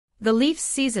The Leafs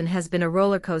season has been a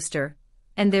roller coaster,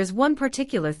 and there's one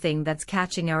particular thing that's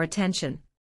catching our attention.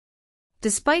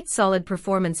 Despite solid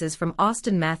performances from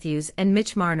Auston Matthews and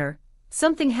Mitch Marner,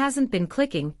 something hasn't been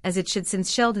clicking as it should since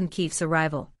Sheldon Keefe's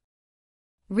arrival.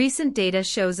 Recent data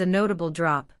shows a notable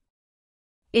drop.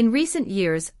 In recent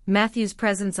years, Matthews'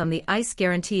 presence on the ice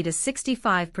guaranteed a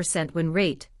 65% win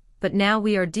rate, but now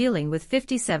we are dealing with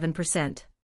 57%.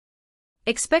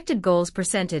 Expected goals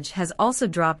percentage has also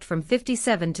dropped from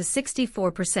 57 to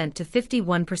 64% to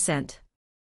 51%.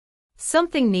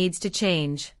 Something needs to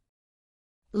change.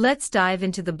 Let's dive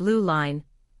into the blue line,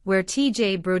 where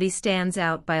TJ Brodie stands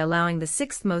out by allowing the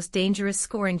sixth most dangerous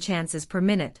scoring chances per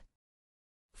minute.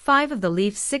 5 of the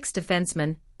Leafs' 6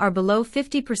 defensemen are below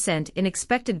 50% in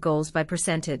expected goals by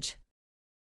percentage.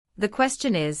 The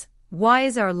question is, why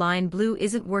is our line blue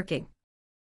isn't working?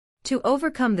 To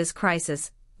overcome this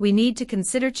crisis, we need to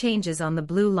consider changes on the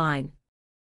blue line.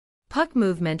 Puck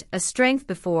movement, a strength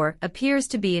before, appears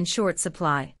to be in short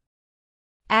supply.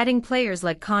 Adding players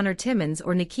like Connor Timmins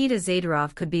or Nikita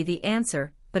Zadorov could be the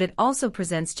answer, but it also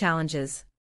presents challenges.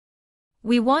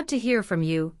 We want to hear from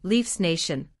you, Leafs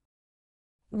Nation.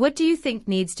 What do you think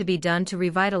needs to be done to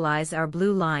revitalize our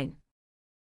blue line?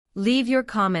 Leave your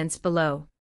comments below.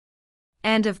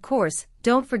 And of course,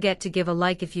 don't forget to give a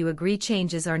like if you agree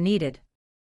changes are needed.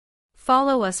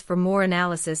 Follow us for more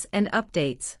analysis and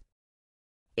updates.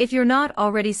 If you're not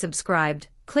already subscribed,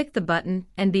 click the button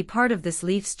and be part of this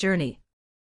Leafs journey.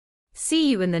 See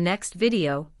you in the next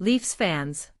video, Leafs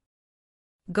fans.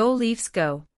 Go Leafs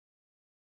go!